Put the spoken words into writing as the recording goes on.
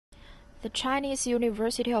The Chinese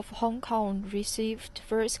University of Hong Kong received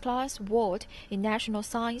first-class award in National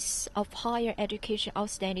Science of Higher Education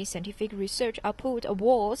Outstanding Scientific Research Output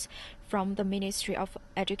Awards from the Ministry of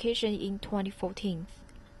Education in 2014.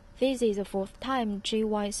 This is the fourth time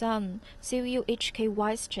G.Y. Sun, CUHK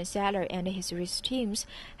Vice Chancellor, and his research teams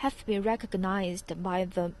have been recognized by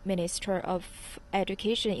the Minister of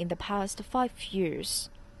Education in the past 5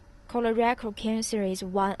 years. Colorectal cancer is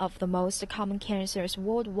one of the most common cancers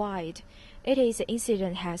worldwide. Its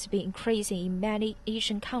incidence has been increasing in many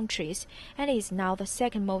Asian countries and is now the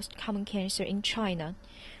second most common cancer in China.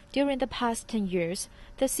 During the past 10 years,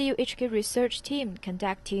 the CUHK research team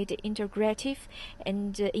conducted integrative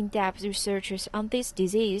and in-depth research on this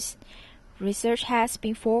disease. Research has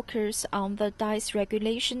been focused on the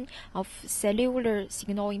dysregulation of cellular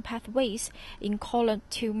signaling pathways in colon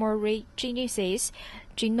tumorigenesis,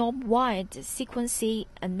 genome-wide sequencing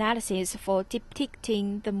analysis for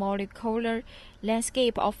depicting the molecular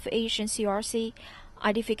landscape of Asian CRC,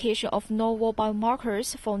 identification of novel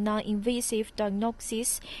biomarkers for non-invasive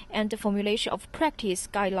diagnosis, and the formulation of practice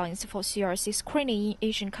guidelines for CRC screening in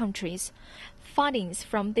Asian countries. Findings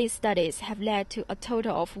from these studies have led to a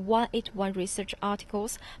total of 181 research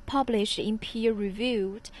articles published in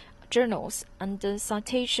peer-reviewed journals and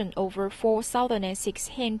citation over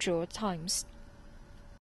 4,600 times.